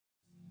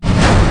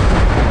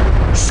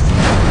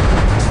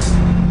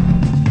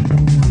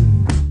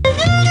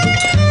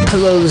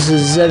Hello, this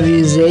is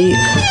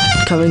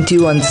Zevius8 coming to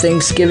you on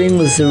Thanksgiving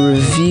with a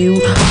review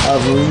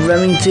of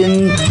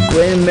Remington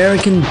Great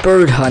American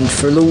Bird Hunt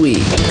for the Wii.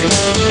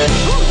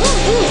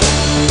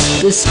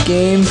 This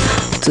game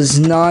does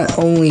not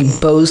only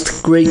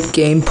boast great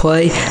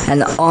gameplay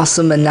and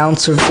awesome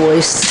announcer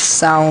voice,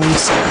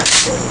 sounds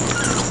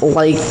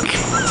like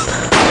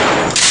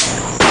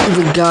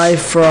the guy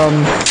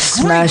from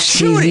Smash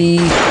TV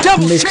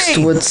mixed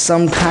with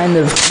some kind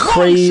of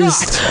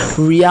crazed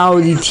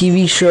reality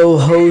TV show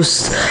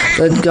host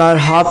that got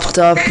hopped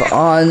up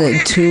on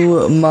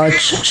too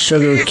much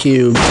sugar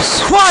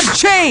cubes. Quad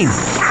chain!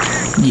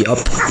 Yup.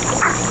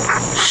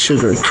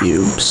 Sugar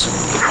cubes.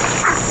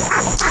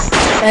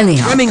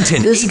 Anyhow,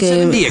 Remington this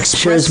game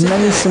shares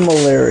many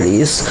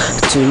similarities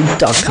to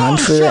Duck Hunt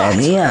for the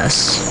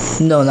NES.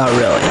 No, not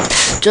really.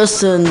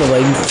 Just an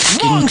annoying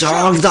fucking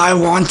dog that I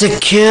want to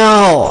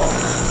kill.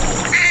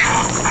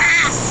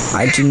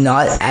 I do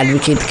not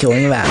advocate the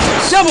killing of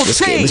animals. Double this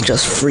chain! game is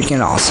just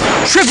freaking awesome.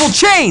 Triple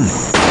chain!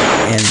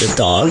 And the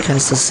dog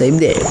has the same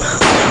name.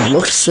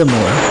 Looks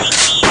similar,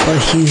 but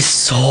he's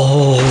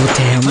so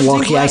damn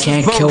lucky I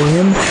can't kill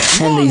him,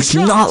 and he's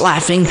not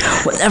laughing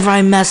whenever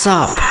I mess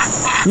up.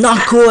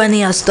 Not cool,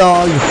 NES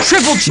dog.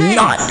 Triple chain!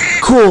 Not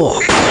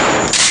cool.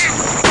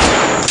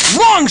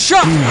 Long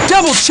shot!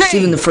 Double chain! It's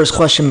even the first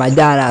question my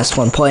dad asked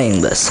when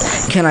playing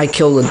this. Can I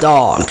kill the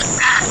dog?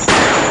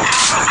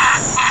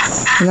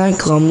 And I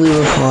glumly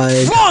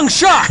replied, Long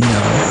shot!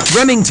 no.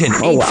 Remington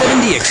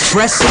 870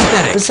 Express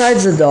Synthetic.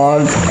 Besides the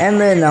dog and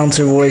the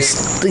announcer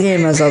voice, the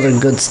game has other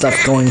good stuff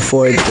going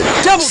for it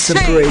that Double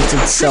separates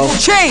chain! itself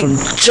Triple chain!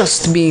 from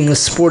just being a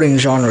sporting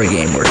genre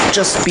game or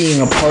just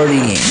being a party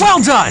game. Well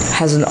done!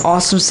 Has an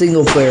awesome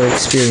single-player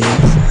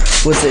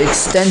experience with an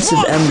extensive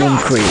emblem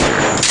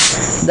creator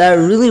that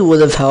really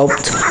would have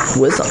helped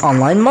with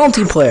online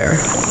multiplayer.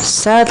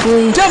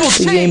 Sadly,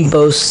 the game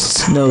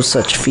boasts no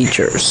such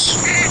features.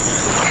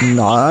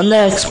 Not on the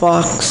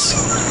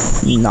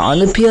Xbox, not on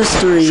the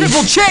PS3,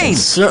 Triple chain! and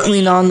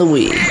certainly not on the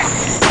Wii.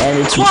 And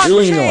it's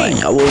really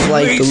annoying. I would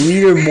like the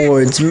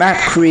leaderboards,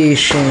 map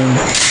creation,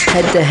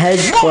 head-to-head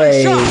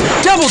play, a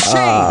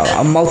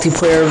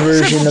multiplayer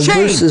version of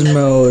versus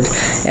mode,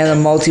 and a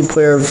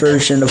multiplayer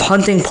version of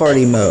hunting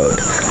party mode.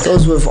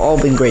 Those would have all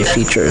been great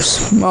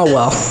features. Oh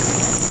well.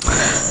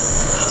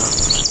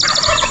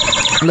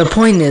 The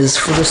point is,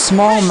 for the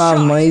small amount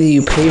of money that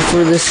you pay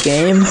for this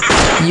game,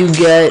 you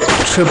get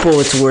triple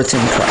its worth in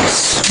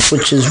price,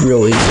 which is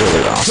really,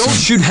 really awesome. Don't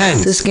shoot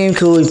hens! This game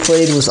could be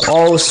played with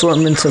all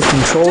assortments of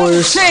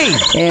controllers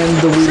and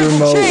the Wii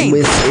remote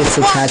with its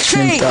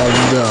attachment of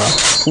the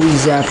Wii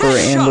Zapper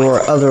and or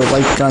other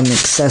light gun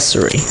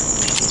accessory.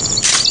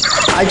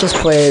 I just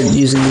play it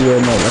using the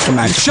remote like a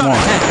magic wand.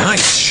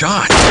 Nice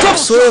shot!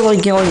 Sort of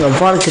like yelling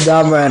Avada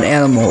Kedavra at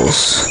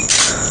animals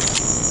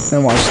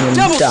and watching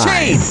them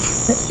die,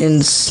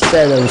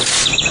 instead of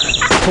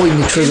pulling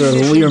the trigger of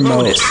the Wii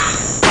remote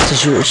to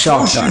shoot a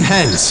shotgun.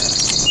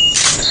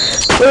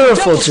 Or a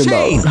filter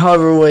mode.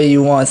 However way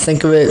you want to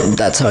think of it,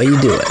 that's how you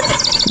do it.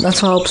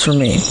 That's what helps for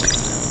me.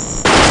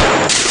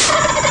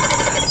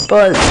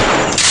 But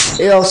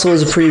it also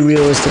is a pretty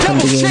realistic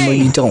hunting game where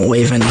you don't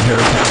wave any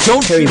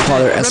Harry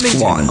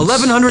Potter-esque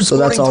wands. So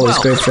that's always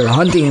great for the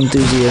hunting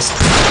enthusiast,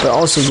 but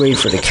also great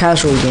for the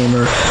casual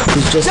gamer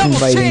who's just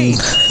inviting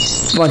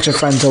a bunch of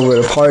friends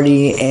over to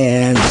party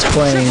and is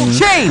playing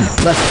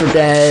Left 4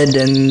 Dead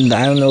and,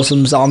 I don't know,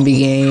 some zombie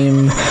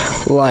game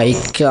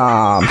like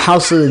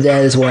House of the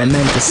Dead is what I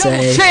meant to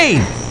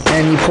say.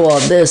 And you pull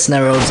out this and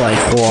everyone's like,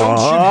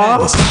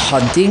 what?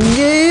 Hunting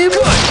game?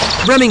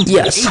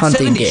 Yes,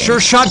 hunting game.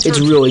 It's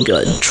really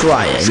good.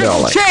 Try it. And they're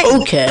all like,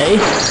 okay.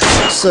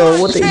 So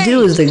what they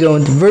do is they go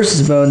into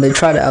versus mode and they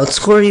try to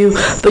outscore you,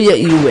 but yet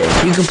you win.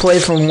 You can play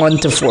from 1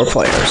 to 4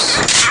 players.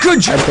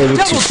 I played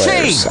with 2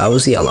 players. I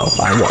was yellow.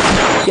 I won.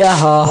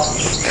 Yaha.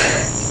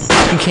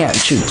 You can't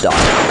shoot dog.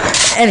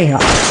 Anyhow,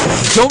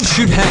 don't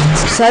shoot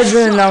hens. Besides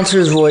the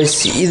announcer's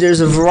voice,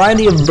 there's a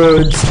variety of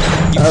birds.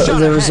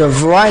 There's a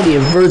variety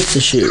of birds to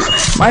shoot.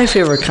 My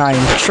favorite kind,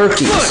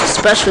 turkeys,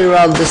 especially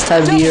around this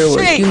time of year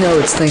where you know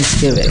it's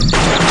Thanksgiving.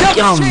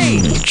 Yum,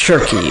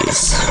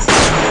 turkeys.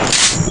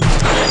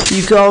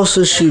 You can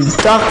also shoot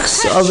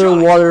ducks, other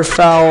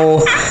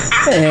waterfowl,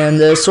 and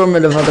the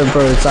assortment of other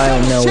birds. I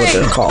don't know what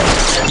they're called.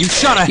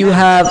 You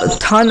have a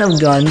ton of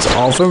guns,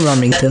 all from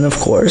Remington, of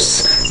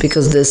course,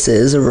 because this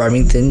is a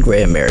Remington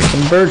Great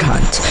American Bird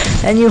Hunt.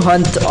 And you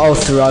hunt all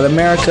throughout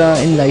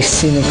America in nice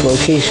scenic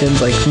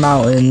locations like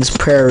mountains,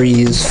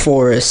 prairies,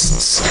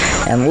 forests,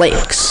 and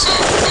lakes.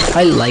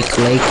 I like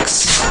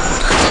lakes.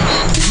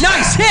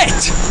 Nice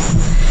hit!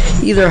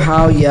 Either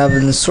how you have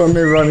an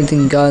assortment of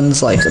Remington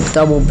guns like a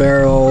double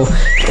barrel,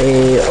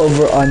 a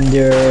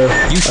over-under,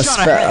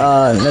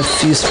 a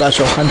few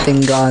special hunting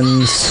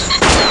guns,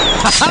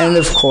 and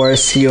of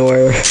course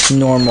your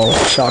normal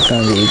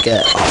shotgun that you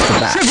get off the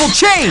bat. Triple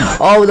chain!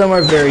 All of them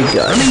are very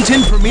good.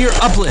 Remington Premier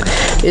Upland.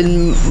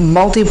 In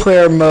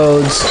multiplayer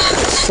modes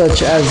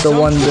such as the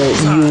one that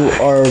you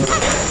are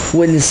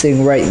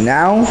witnessing right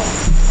now,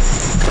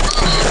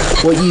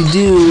 what you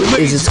do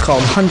is it's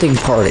called hunting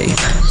party.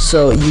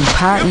 So you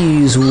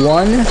use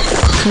one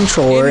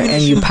controller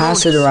and you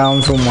pass it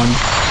around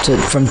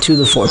from 2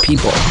 to 4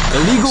 people.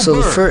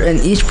 So and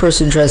each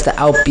person tries to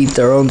outbeat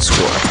their own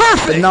score.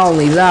 But not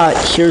only that,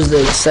 here's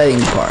the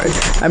exciting part.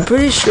 I'm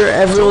pretty sure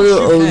everyone who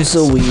owns a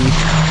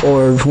Wii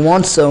or who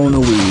wants to own a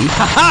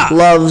Wii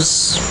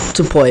loves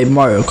to play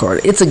Mario Kart.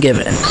 It's a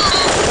given.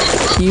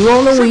 You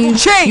own a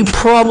Wii, you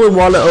probably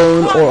want to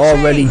own or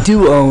already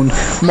do own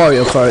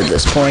Mario Kart at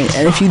this point,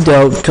 and if you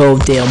don't, go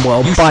damn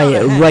well buy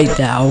it right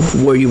now.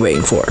 What are you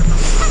waiting for?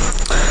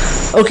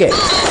 Okay,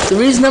 the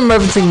reason I'm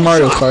referencing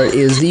Mario Kart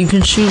is that you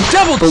can shoot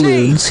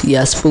balloons,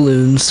 yes,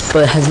 balloons,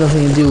 but it has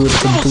nothing to do with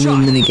the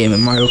balloon minigame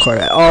in Mario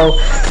Kart at all,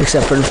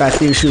 except for the fact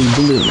that you're shooting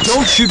balloons.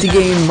 To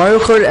gain Mario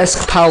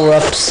Kart-esque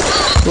power-ups,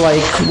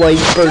 like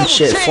white bird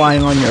shit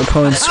flying on your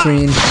opponent's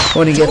screen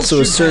when he gets to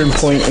a certain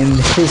point in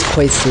his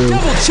playthrough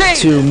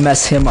to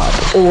mess him up,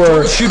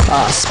 or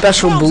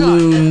special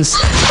balloons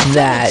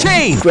that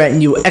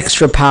grant you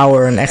extra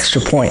power and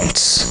extra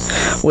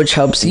points, which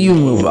helps you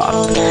move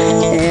up.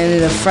 And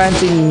in a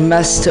frantic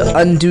mess to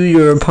undo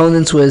your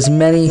opponents with as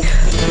many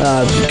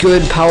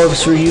good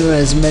power-ups for you and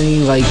as many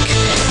like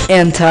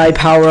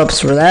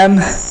anti-power-ups for them,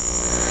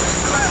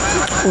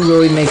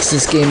 really makes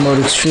this game mode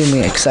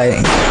extremely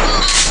exciting.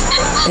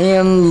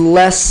 And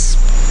less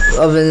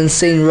of an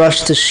insane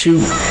rush to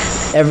shoot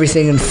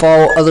everything and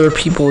follow other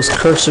people's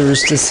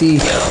cursors to see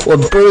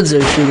what birds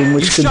they're shooting,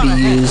 which could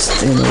be used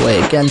in a way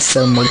against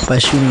them, like by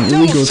shooting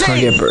illegal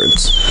target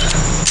birds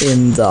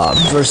in the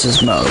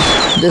versus mode.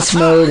 This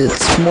mode,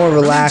 it's more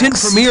relaxed.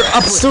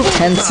 It's still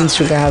tense since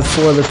you're gonna have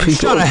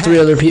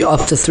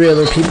up to 3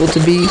 other people to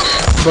beat,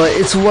 but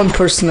it's one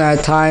person at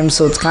a time,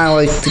 so it's kind of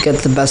like to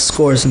get the best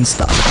scores and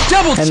stuff.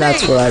 And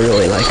that's what I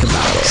really like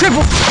about it.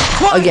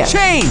 Again,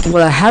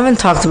 what I haven't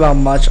talked about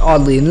much,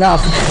 oddly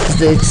enough, is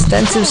the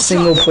extensive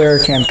single-player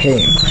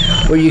campaign,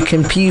 where you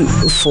compete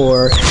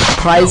for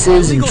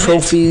prizes and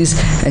trophies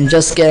and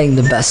just getting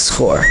the best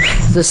score.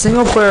 The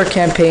single-player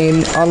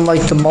campaign,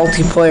 unlike the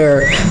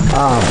multiplayer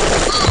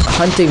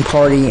hunting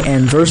party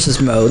and versus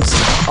modes,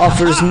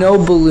 offers no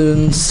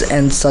balloons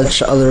and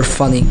such other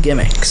funny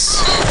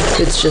gimmicks.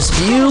 It's just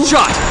you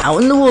out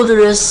in the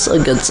wilderness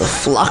against a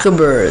flock of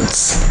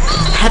birds.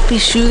 Happy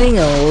shooting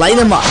and light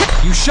them up.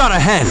 You shot a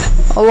hen.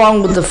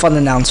 Along with the fun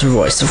announcer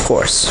voice, of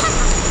course.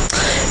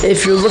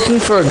 If you're looking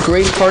for a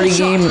great party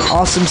game, an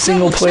awesome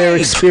single-player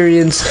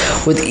experience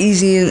with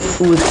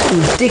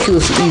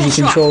ridiculously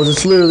easy controls,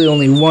 it's literally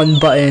only one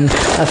button.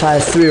 I've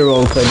had a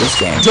 3-year-old play this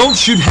game. Don't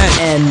shoot heads.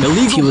 And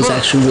he was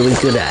actually really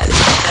good at it.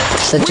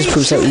 That just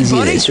proves how easy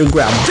it is. Your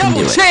grandma can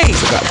do it,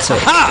 for God's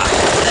sake.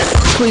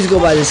 Please go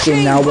buy this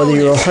game now, whether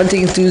you're a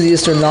hunting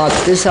enthusiast or not.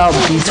 This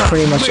outbeats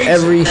pretty much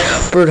every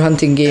bird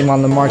hunting game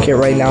on the market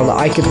right now that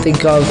I can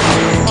think of.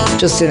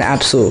 Just an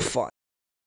absolute fun.